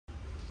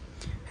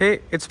Hey,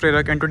 it's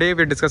Prerak and today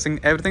we're discussing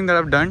everything that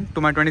I've done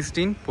to my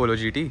 2016 Polo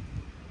GT.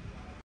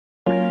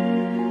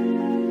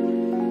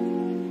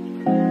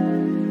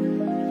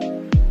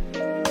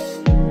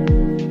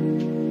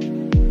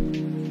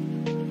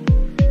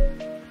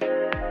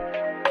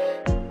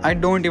 I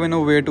don't even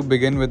know where to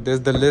begin with this,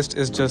 the list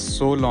is just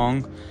so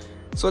long.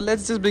 So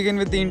let's just begin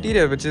with the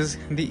interior, which is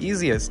the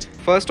easiest.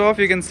 First off,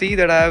 you can see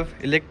that I have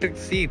electric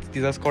seats.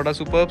 These are Skoda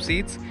Superb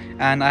seats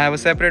and I have a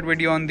separate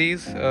video on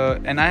these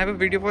and I have a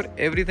video for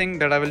everything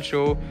that I will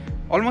show,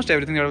 almost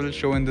everything that I will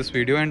show in this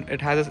video, and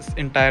it has an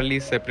entirely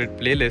separate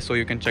playlist, so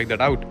you can check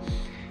that out.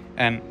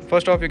 And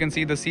first off, you can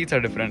see the seats are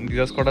different. These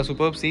are Skoda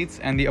Superb seats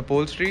and the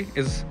upholstery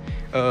is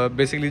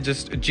basically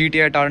just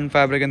GTI tartan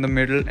fabric in the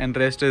middle, and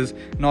rest is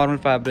normal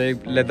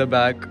fabric, leather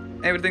back,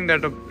 everything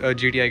that a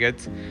GTI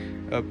gets.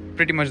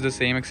 Pretty much the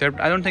same, except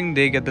I don't think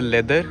they get the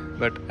leather,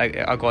 but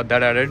I got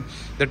that added.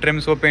 The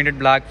trims were painted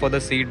black for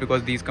the seat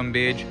because these come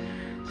beige,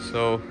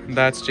 so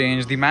that's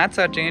changed. The mats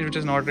are changed, which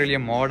is not really a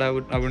mod. I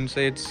wouldn't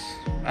say it's,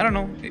 I don't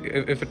know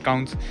if it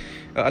counts.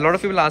 A lot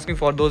of people ask me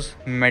for those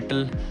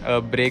metal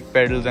brake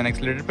pedals and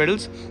accelerator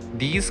pedals.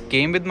 These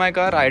came with my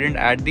car, I didn't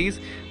add these,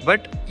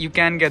 but you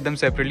can get them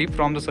separately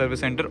from the service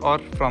center or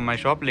from my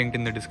shop, linked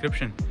in the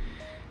description.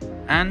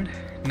 And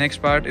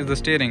next part is the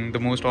steering, the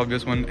most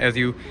obvious one. As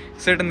you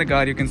sit in the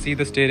car, you can see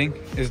the steering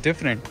is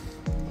different.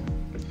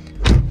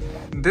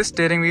 This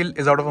steering wheel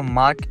is out of a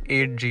Mark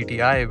 8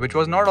 GTI, which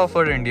was not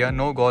offered in India.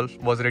 No Golf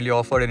was really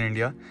offered in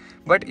India,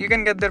 but you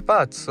can get their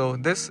parts. So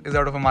this is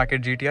out of a Mark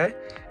 8 GTI.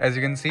 As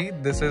you can see,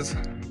 this is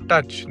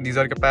touch. These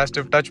are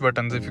capacitive touch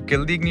buttons. If you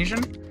kill the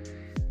ignition,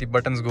 the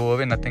buttons go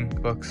away, nothing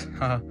works.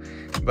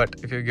 But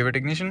if you give it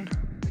ignition,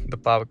 the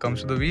power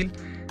comes to the wheel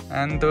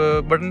and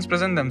the buttons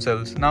present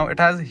themselves. Now it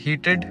has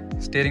heated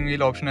steering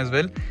wheel option as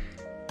well,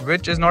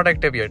 which is not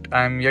active yet.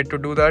 I am yet to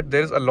do that.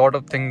 There's a lot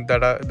of things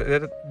that are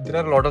there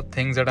are a lot of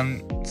things that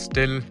I'm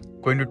still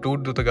going to do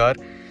to the car,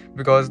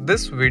 because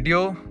this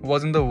video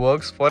was in the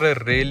works for a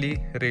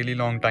really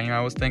long time.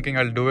 I was thinking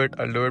I'll do it,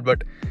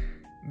 but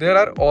there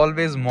are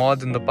always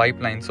mods in the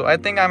pipeline. So I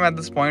think I'm at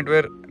this point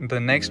where the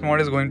next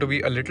mod is going to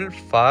be a little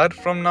far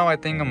from now. I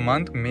think a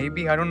month,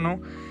 maybe, I don't know.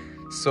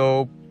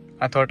 So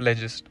I thought, let's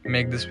just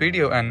make this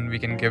video and we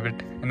can give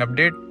it an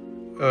update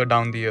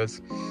down the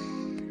years.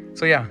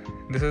 So yeah,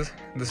 this is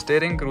the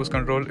steering. Cruise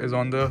control is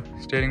on the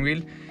steering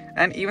wheel,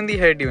 and even the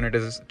head unit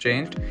is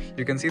changed.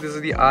 You can see this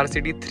is the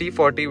RCT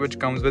 340, which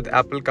comes with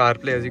Apple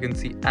CarPlay. As you can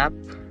see,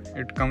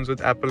 it comes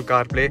with Apple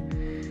CarPlay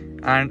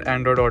and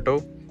Android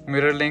Auto.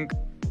 Mirror link,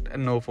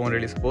 no phone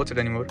really supports it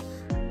anymore.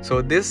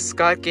 So this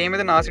car came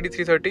with an RCT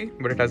 330,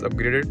 but it has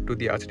upgraded to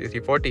the RCT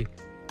 340.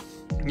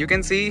 You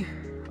can see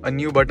a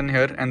new button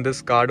here and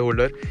this card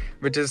holder,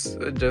 which is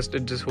it just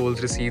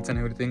holds receipts and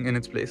everything in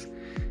its place.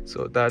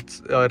 So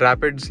that's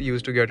Rapids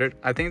used to get it.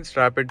 I think it's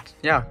Rapids,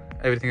 yeah,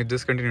 everything is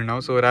discontinued now.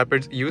 So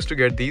Rapids used to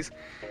get these.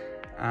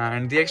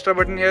 And the extra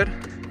button here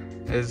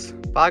is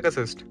Park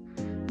Assist,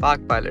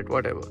 Park Pilot,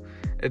 whatever.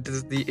 It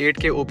is the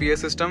 8K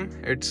OPS system.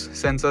 It's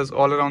sensors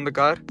all around the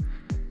car.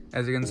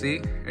 As you can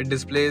see, it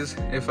displays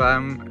if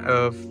I'm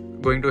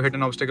going to hit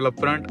an obstacle up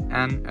front,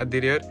 and at the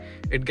rear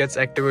it gets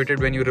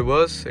activated when you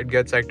reverse, it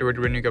gets activated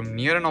when you come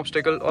near an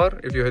obstacle, or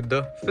if you hit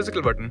the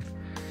physical button.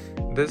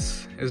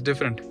 This is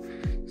different.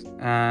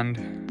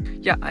 And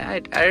yeah,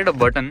 I added a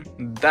button,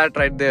 that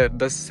right there,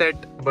 the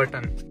set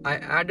button. I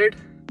added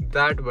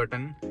that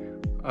button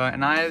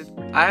and I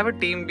have a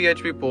Team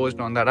BHP post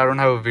on that. I don't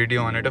have a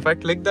video on it. If I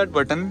click that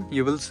button,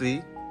 you will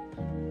see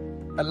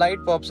a light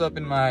pops up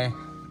in my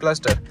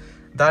cluster.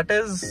 That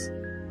is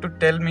to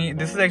tell me,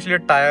 this is actually a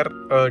tire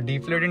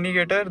deflate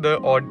indicator that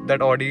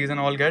Audis and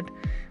all get,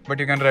 but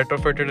you can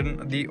retrofit it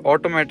in the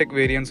automatic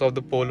variants of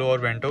the Polo or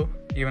Vento,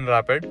 even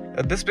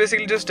Rapid. This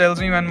basically just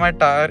tells me when my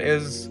tire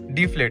is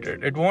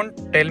deflated. It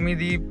won't tell me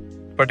the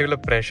particular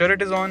pressure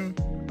it is on,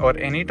 or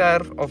any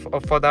tire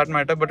for that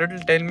matter, but it will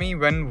tell me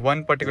when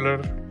one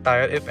particular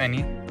tire, if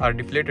any, are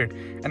deflated.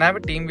 And I have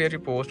a Team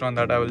BHP post on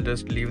that. I will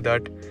just leave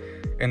that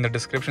in the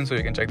description so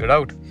you can check that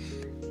out.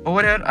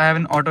 Over here, I have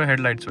an auto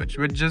headlight switch,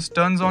 which just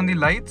turns on the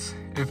lights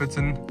if it's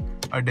in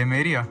a dim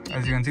area.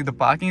 As you can see, the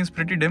parking is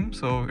pretty dim,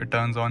 so it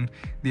turns on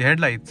the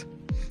headlights.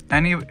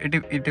 And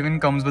it even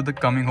comes with the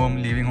coming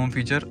home, leaving home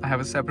feature. I have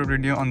a separate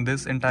video on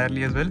this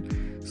entirely as well,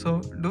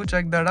 so do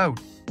check that out.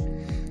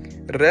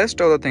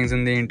 Rest of the things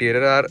in the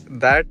interior are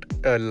that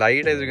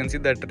light, as you can see,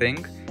 that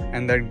ring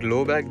and that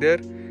glow back there.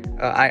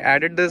 I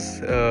added this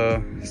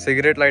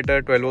cigarette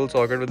lighter 12-volt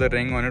socket with a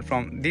ring on it.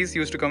 From these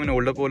used to come in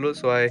older Polos,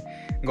 so I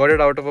got it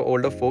out of an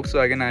older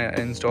Volkswagen.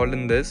 I installed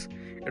in this.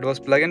 It was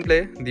plug and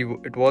play.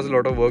 It was a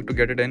lot of work to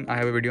get it in. I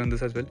have a video on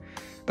this as well.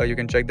 You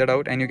can check that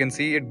out, and you can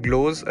see it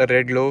glows a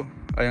red glow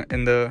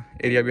in the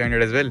area behind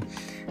it as well.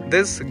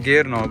 This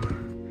gear knob,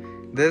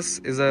 this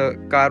is a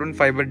carbon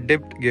fiber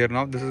dipped gear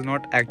knob. This is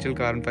not actual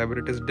carbon fiber,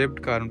 it is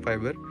dipped carbon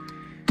fiber.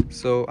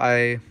 So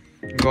I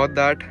got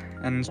that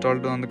and installed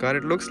it on the car.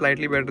 It looks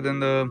slightly better than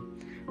the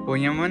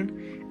OEM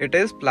one. It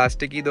is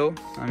plasticky though.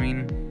 I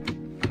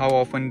mean, how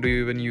often do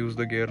you even use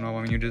the gear knob?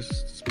 I mean, you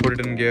just put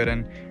it in gear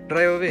and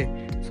drive away,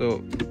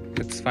 so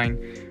it's fine.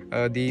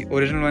 The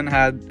original one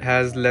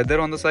has leather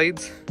on the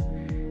sides,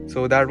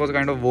 so that was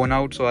kind of worn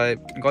out, so I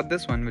got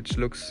this one, which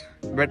looks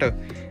better.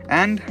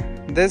 And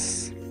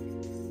this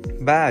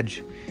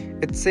badge,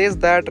 it says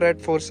that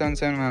Red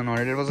 477 on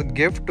it. It was a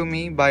gift to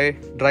me by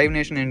Drive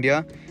Nation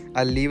India.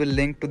 I'll leave a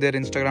link to their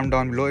Instagram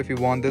down below if you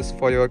want this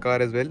for your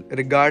car as well,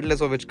 regardless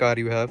of which car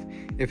you have.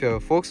 If you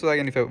have a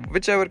Volkswagen, if you have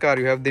whichever car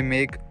you have, they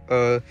make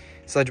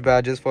such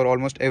badges for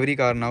almost every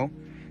car now.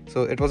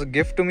 So it was a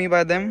gift to me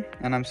by them,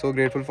 and I'm so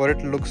grateful for it.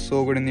 It looks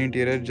so good in the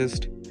interior.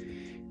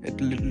 It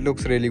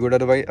looks really good.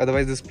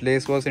 Otherwise this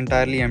place was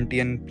entirely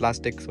empty and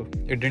plastic, so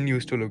it didn't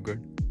used to look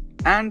good.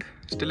 And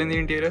still in the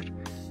interior,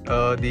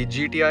 the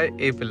GTI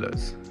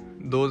A-pillars.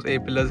 Those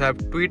A-pillars have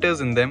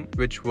tweeters in them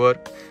which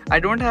work. I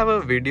don't have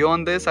a video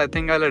on this. I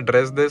think I'll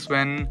address this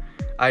when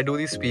I do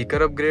the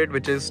speaker upgrade,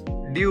 which is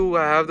due.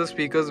 I have the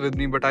speakers with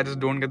me, but I just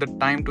don't get the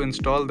time to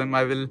install them.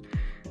 I will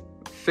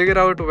figure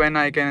out when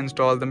I can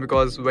install them,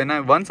 because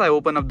once I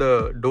open up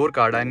the door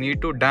card, I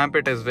need to damp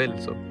it as well.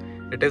 So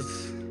it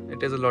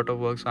is a lot of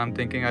work. So I'm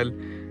thinking I'll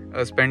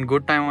spend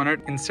good time on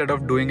it instead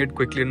of doing it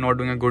quickly and not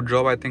doing a good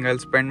job. I think I'll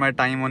spend my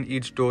time on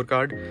each door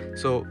card,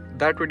 so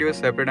that video is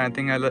separate. I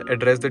think I'll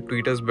address the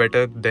tweeters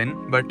better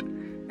then. But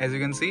as you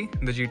can see,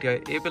 the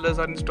GTI A-pillars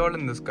are installed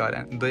in this car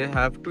and they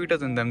have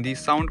tweeters in them. The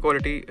sound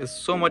quality is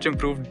so much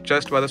improved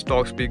just by the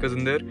stock speakers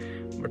in there,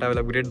 but I will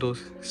upgrade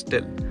those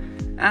still.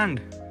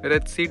 And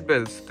red seat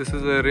belts, this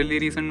is a really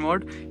recent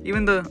mod.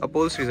 Even the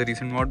upholstery is a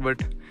recent mod,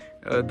 but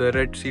the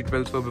red seat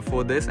belts were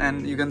before this.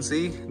 And you can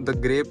see the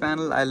grey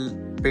panel, I'll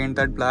paint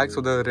that black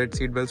so the red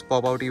seat belts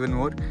pop out even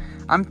more.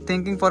 I'm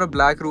thinking for a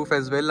black roof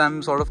as well.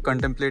 I'm sort of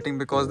contemplating,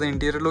 because the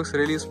interior looks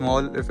really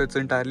small if it's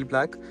entirely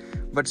black,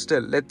 but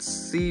still, let's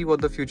see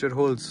what the future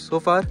holds. So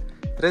far,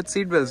 red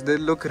seat belts, they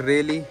look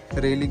really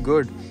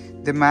good.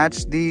 They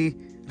match the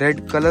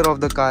red color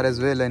of the car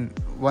as well, and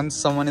once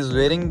someone is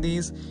wearing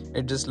these,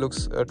 it just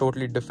looks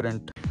totally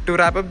different. To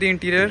wrap up the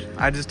interior,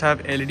 I just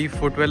have LED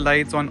footwell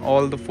lights on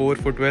all the 4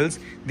 footwells.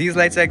 These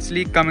lights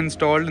actually come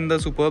installed in the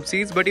Superb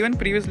seats, but even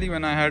previously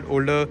when I had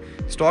older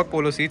stock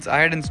Polo seats, I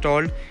had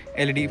installed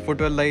LED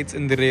footwell lights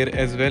in the rear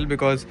as well,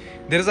 because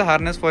there is a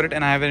harness for it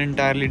and I have an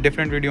entirely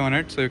different video on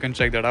it, so you can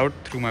check that out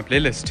through my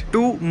playlist.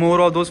 2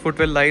 more of those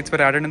footwell lights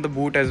were added in the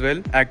boot as well,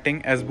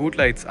 acting as boot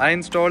lights. I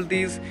installed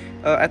these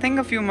I think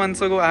a few months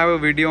ago. I have a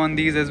video on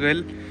these as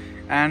well,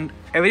 and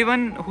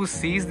everyone who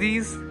sees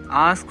these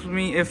asks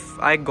me if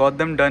I got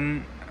them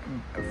done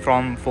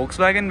from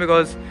Volkswagen,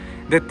 because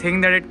they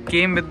think that it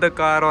came with the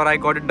car, or I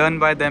got it done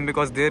by them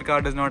because their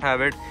car does not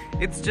have it.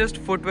 It's just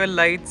footwell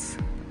lights.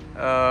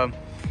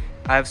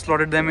 I've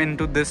slotted them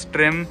into this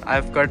trim.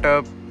 I've cut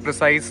a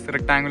precise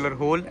rectangular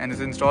hole and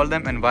just installed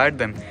them and wired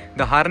them.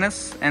 The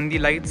harness and the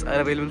lights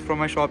are available from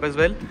my shop as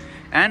well,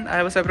 and I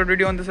have a separate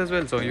video on this as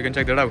well, so you can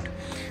check that out.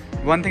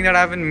 One thing that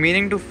I've been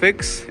meaning to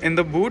fix in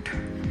the boot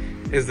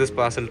is this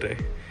parcel tray.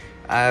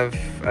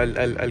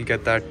 I'll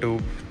get that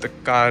too. The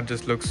car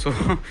just looks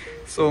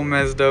so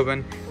messed up,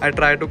 and I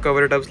tried to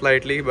cover it up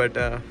slightly, but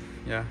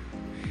yeah,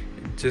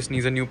 it just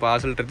needs a new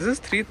parcel tray. This is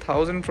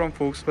 3,000 from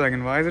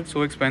Volkswagen. Why is it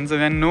so expensive?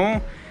 And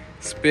no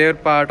spare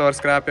part or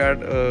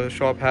scrapyard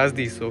shop has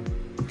these, so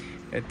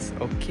it's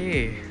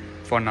okay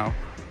for now.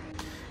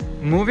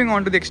 Moving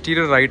on to the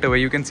exterior right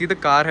away, you can see the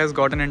car has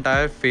got an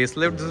entire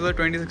facelift. This is a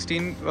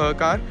 2016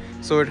 car,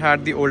 so it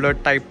had the older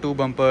Type 2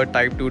 bumper,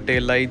 Type 2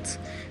 tail lights.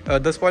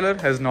 The spoiler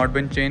has not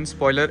been changed.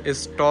 Spoiler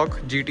is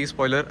stock GT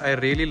spoiler. I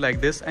really like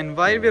this. And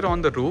while we're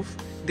on the roof,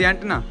 the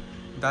antenna,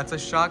 that's a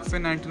shark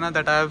fin antenna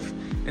that I've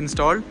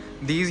installed.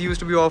 These used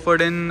to be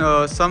offered in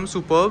some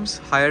Superbs,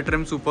 higher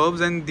trim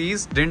Superbs, and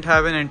these didn't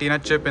have an antenna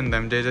chip in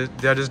them.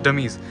 They are just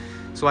dummies.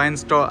 So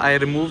I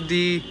removed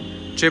the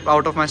chip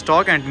out of my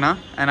stock antenna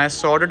and I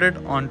soldered it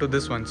onto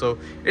this one. So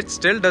it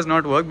still does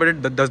not work, but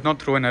it does not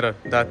throw an error.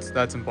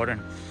 That's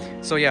important.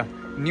 So yeah,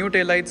 new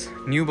taillights,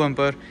 new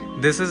bumper.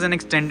 This is an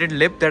extended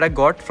lip that I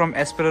got from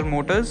Esperer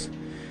Motors.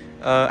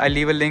 I'll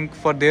leave a link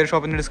for their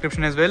shop in the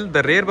description as well.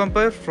 The rear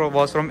bumper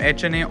was from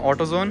H&A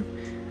AutoZone.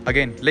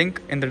 Again, link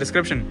in the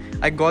description.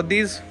 I got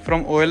these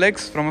from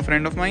OLX from a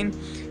friend of mine.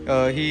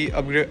 He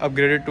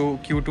upgraded to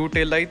Q2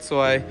 taillights,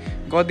 so I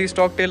got these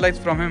stock taillights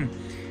from him.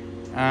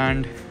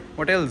 And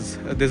what else?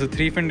 There's a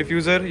 3-fin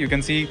diffuser. You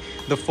can see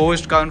the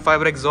forged carbon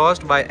fiber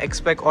exhaust by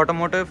Xspec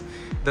Automotive.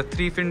 The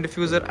 3-fin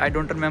diffuser, I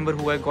don't remember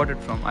who I got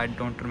it from. I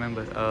don't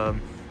remember.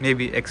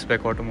 Maybe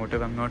Xspec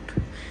Automotive, I'm not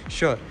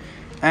sure.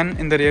 And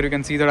in the rear, you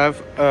can see that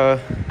I've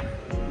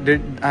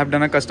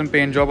done a custom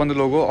paint job on the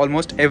logo.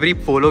 Almost every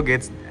Polo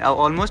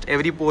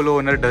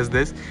owner does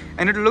this,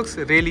 and it looks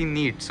really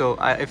neat. So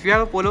if you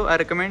have a Polo, I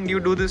recommend you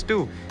do this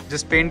too.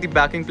 Just paint the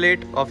backing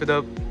plate of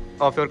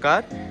your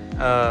car,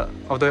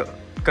 of the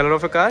color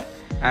of a car,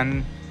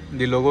 and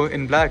the logo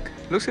in black.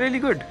 Looks really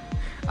good.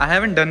 I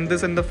haven't done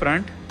this in the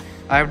front.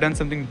 I have done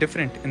something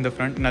different in the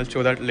front, and I'll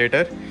show that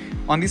later.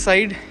 On the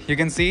side, you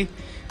can see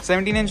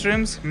 17-inch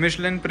rims,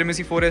 Michelin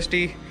Primacy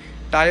 4ST,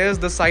 Tires,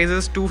 the size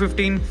is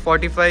 215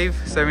 45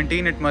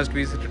 17. It must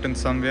be written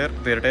somewhere.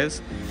 There it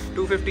is,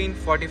 215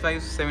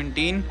 45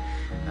 17.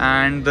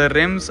 And the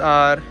rims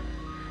are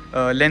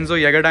Lenzo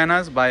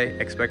Jagerdynas by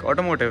Expec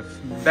Automotive.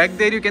 Back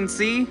there you can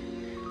see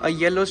a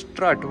yellow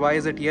strut. Why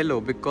is it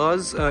yellow?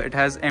 Because it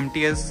has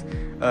MTS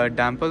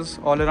dampers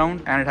all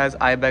around, and it has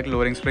eye-back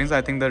lowering springs.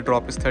 I think the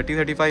drop is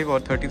 30-35 or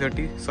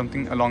 30-30,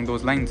 something along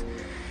those lines.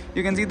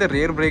 You can see the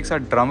rear brakes are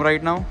drum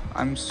right now.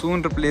 I'm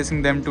soon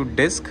replacing them to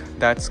disc.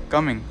 That's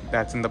coming.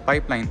 That's in the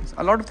pipeline.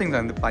 A lot of things are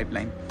in the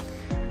pipeline.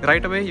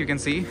 Right away you can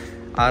see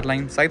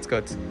R-line side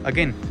skirts.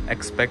 Again,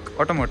 Expec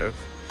Automotive.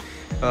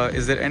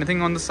 Is there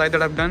anything on the side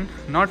that I've done?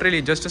 Not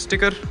really, just a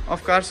sticker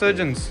of Car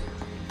Surgeons.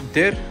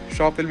 Their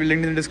shop will be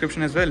linked in the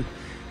description as well,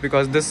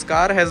 because this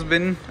car has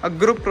been a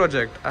group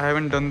project. I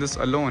haven't done this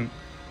alone.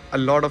 A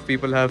lot of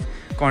people have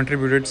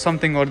contributed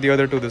something or the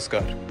other to this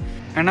car.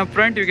 And up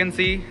front you can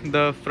see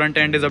the front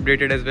end is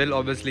updated as well,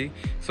 obviously.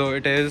 So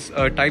it is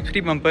a Type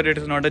 3 bumper. It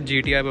is not a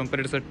GTI bumper,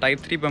 it is a Type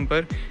 3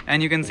 bumper.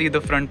 And you can see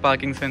the front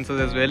parking sensors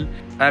as well.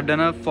 I've done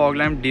a fog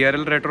lamp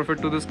DRL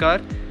retrofit to this car.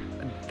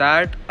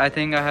 That I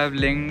think I have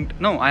linked.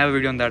 No, I have a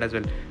video on that as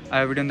well.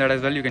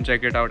 You can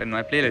check it out in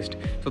my playlist.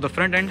 So the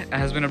front end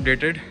has been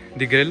updated.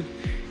 The grille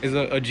is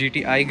a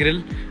GTI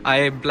grille.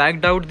 I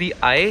blacked out the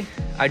eye.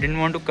 I didn't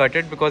want to cut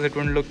it because it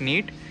wouldn't look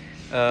neat.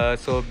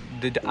 So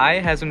the eye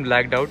has been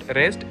blacked out.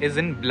 Rest is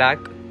in black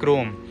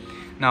chrome.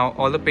 Now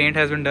all the paint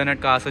has been done at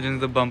Car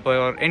Surgeons. The bumper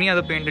or any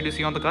other paint that you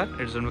see on the car,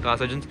 it's done with Car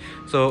Surgeons.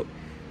 So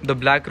the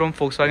black chrome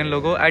Volkswagen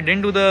logo. I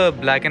didn't do the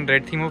black and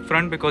red theme up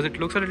front because it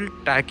looks a little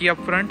tacky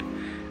up front.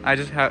 I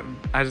just have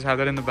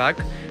that in the back.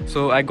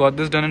 So I got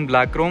this done in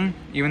black chrome.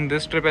 Even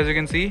this strip, as you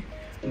can see,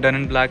 done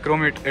in black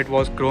chrome. It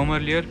was chrome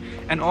earlier.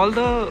 And all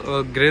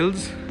the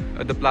grills,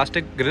 the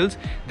plastic grills,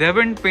 they have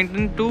been painted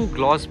into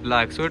gloss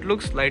black, so it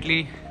looks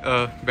slightly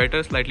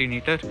better, slightly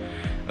neater.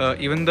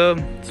 Even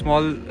the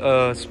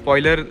small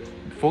spoiler,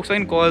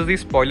 Volkswagen calls these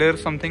spoilers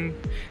something,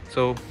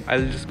 so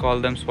I'll just call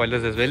them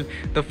spoilers as well.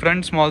 The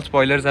front small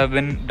spoilers have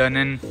been done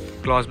in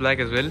gloss black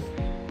as well.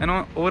 And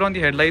over on the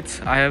headlights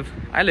I have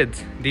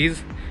eyelids.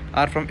 These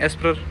are from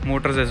Esper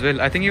Motors as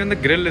well. I think even the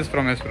grill is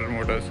from Esper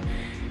Motors.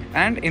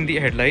 And in the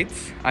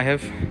headlights I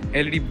have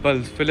LED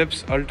bulbs,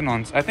 Philips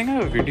Ultronons. I think I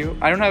have a video.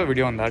 I don't have a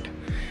video on that.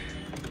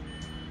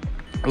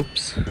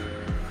 Oops.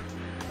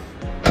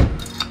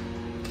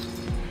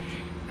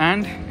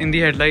 And in the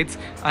headlights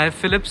I have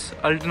Philips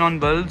Ultronon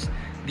bulbs.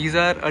 These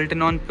are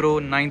Ultronon Pro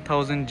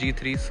 9000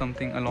 G3,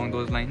 something along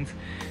those lines.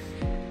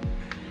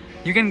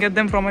 You can get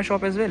them from my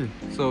shop as well.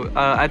 So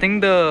I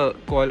think the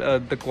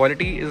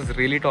quality is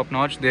really top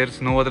notch.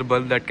 There's no other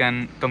bulb that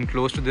can come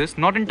close to this,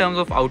 not in terms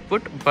of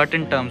output but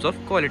in terms of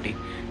quality.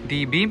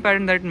 The beam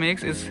pattern that it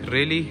makes is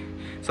really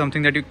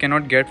something that you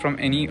cannot get from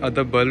any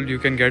other bulb. You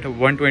can get a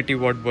 120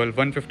 watt bulb,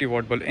 150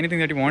 watt bulb, anything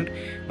that you want,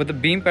 but the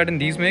beam pattern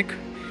these make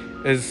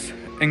is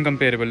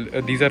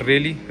incomparable. These are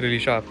really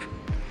sharp.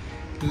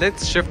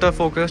 Let's shift our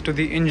focus to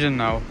the engine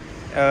now.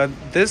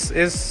 This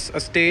is a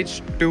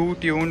stage 2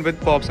 tuned with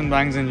Pops and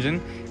Bangs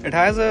engine. It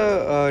has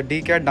a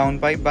DCAT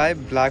downpipe by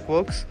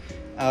Blackworks,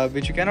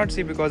 which you cannot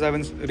see because I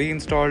haven't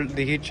reinstalled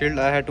the heat shield.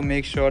 I had to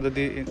make sure that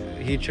the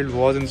heat shield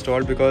was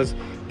installed because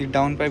the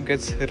downpipe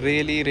gets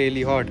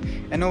really hot.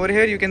 And over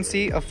here you can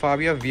see a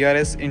Fabia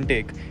VRS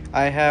intake.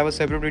 I have a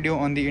separate video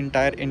on the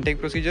entire intake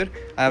procedure.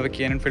 I have a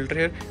K&N filter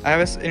here. I have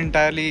an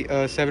entirely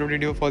separate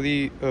video for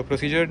the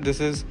procedure.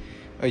 This is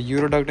a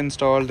Euroduct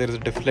installed, there is a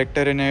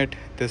deflector in it,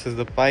 this is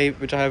the pipe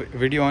which I have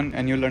video on,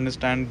 and you'll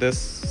understand this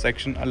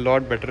section a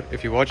lot better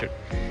if you watch it.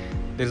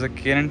 There's a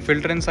K&N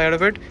filter inside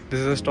of it. This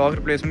is a stock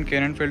replacement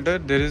K&N filter.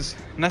 There is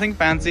nothing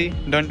fancy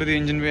done to the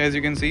engine bay, as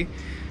you can see.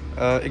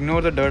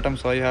 Ignore the dirt, I'm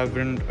sorry, I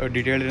haven't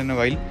detailed it in a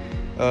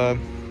while.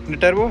 The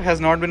turbo has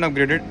not been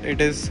upgraded.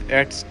 It is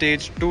at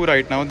stage 2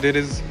 right now. There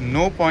is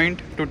no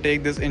point to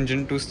take this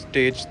engine to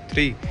stage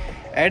 3.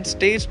 At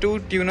stage 2,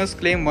 tuners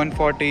claim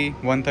 140,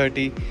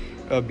 130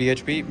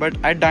 bhp, but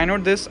I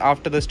dynoed this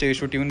after the stage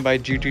 2 tune by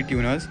GT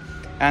tuners,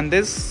 and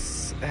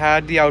this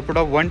had the output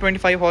of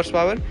 125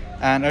 horsepower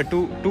and a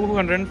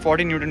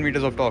 240 newton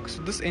meters of torque.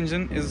 So this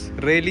engine is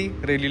really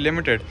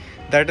limited.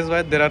 That is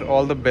why there are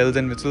all the bells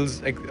and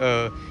whistles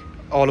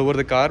all over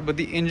the car, but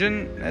the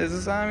engine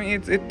is, I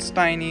mean, it's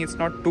tiny, it's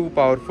not too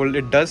powerful.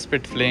 It does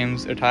spit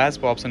flames, it has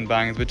pops and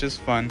bangs, which is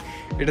fun.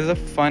 It is a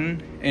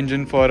fun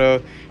engine for a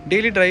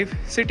daily drive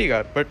city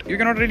car, but you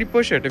cannot really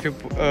push it. If you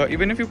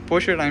even if you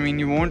push it, I mean,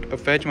 you won't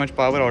fetch much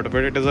power out of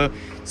it. It is a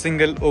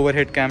single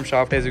overhead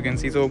camshaft, as you can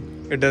see, so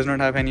it does not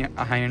have any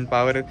high-end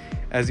power,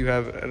 as you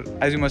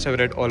must have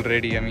read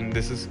already. I mean,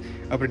 this is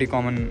a pretty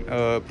common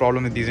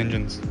problem with these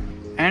engines.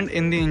 And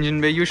in the engine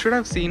bay you should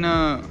have seen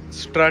a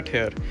strut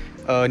here,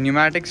 a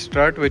pneumatic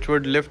strut which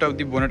would lift up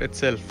the bonnet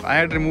itself. I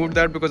had removed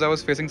that because I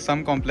was facing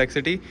some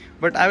complexity,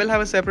 but I will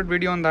have a separate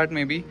video on that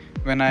maybe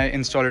when I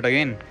install it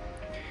again.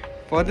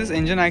 For this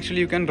engine, actually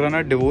you can run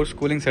a divorce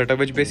cooling setup,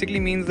 which basically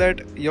means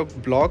that your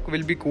block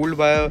will be cooled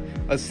by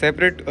a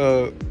separate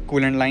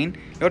coolant line.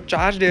 Your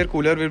charged air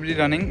cooler will be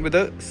running with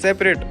a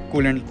separate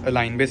coolant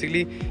line.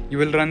 Basically you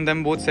will run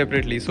them both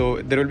separately,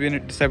 so there will be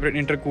a separate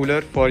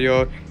intercooler for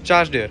your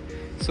charged air.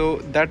 So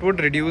that would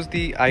reduce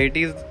the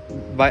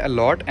IATs by a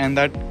lot, and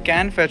that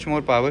can fetch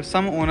more power.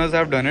 Some owners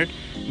have done it,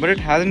 but it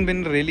hasn't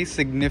been a really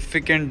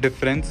significant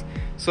difference.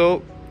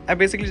 So I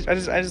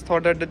just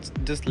thought that let's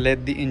just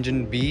let the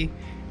engine be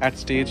at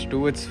stage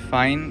 2. It's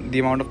fine. The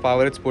amount of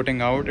power it's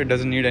putting out, it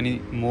doesn't need any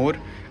more.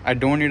 I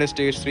don't need a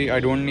stage 3. I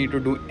don't need to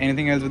do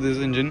anything else with this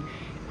engine.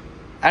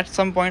 At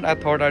some point I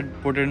thought I'd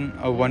put in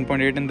a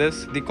 1.8 in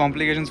this. The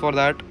complications for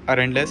that are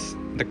endless.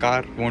 The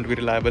car won't be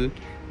reliable.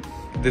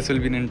 This will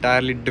be an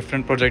entirely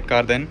different project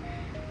car then,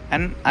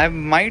 and I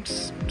might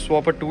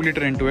swap a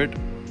 2-liter into it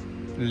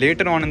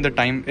later on in the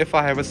time if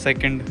I have a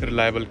second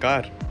reliable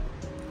car.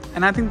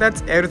 And I think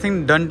that's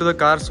everything done to the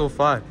car so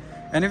far.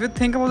 And if you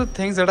think about the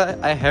things that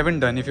I haven't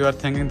done, if you are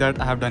thinking that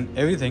I have done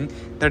everything,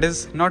 that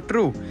is not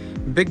true.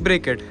 Big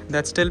brake kit,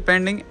 that's still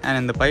pending and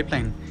in the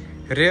pipeline.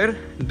 Rear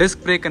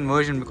disc brake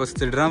conversion, because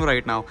it's a drum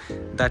right now,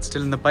 that's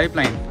still in the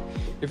pipeline.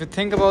 If you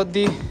think about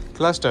the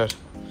cluster,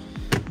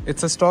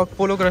 it's a stock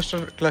Polo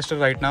cluster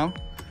right now,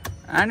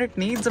 and it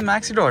needs a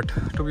maxi dot,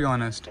 to be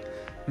honest.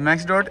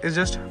 Maxi dot is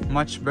just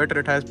much better.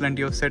 It has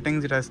plenty of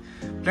settings, it has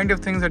plenty of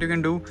things that you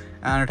can do,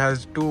 and it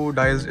has 2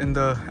 dials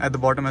at the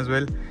bottom as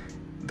well.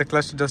 The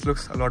cluster just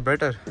looks a lot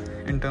better.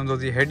 In terms of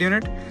the head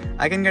unit,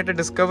 I can get a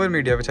Discover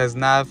media which has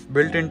nav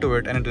built into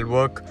it, and it will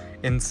work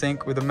in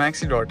sync with the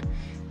maxi dot.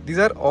 These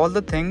are all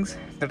the things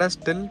that are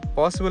still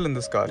possible in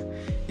this car.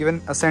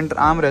 Even a center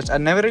armrest. I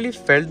never really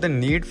felt the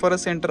need for a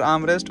center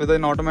armrest with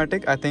an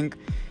automatic. I think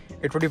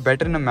it would be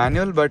better in a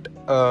manual, but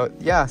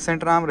yeah,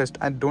 center armrest,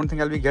 I don't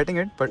think I'll be getting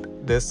it,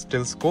 but there's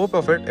still scope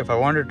of it if I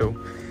wanted to.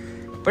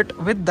 But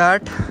with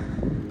that,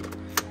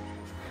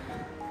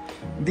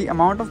 the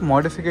amount of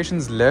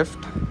modifications left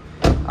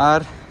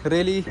are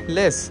really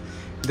less.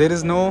 There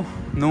is no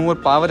more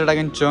power that I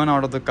can churn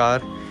out of the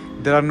car.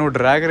 There are no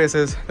drag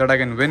races that I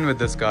can win with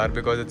this car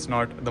because it's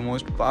not the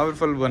most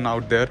powerful one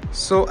out there.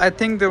 So I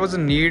think there was a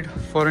need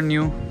for a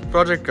new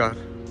project car.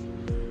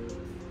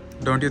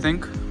 Don't you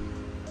think?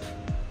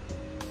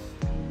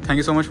 Thank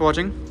you so much for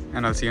watching,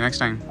 and I'll see you next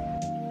time.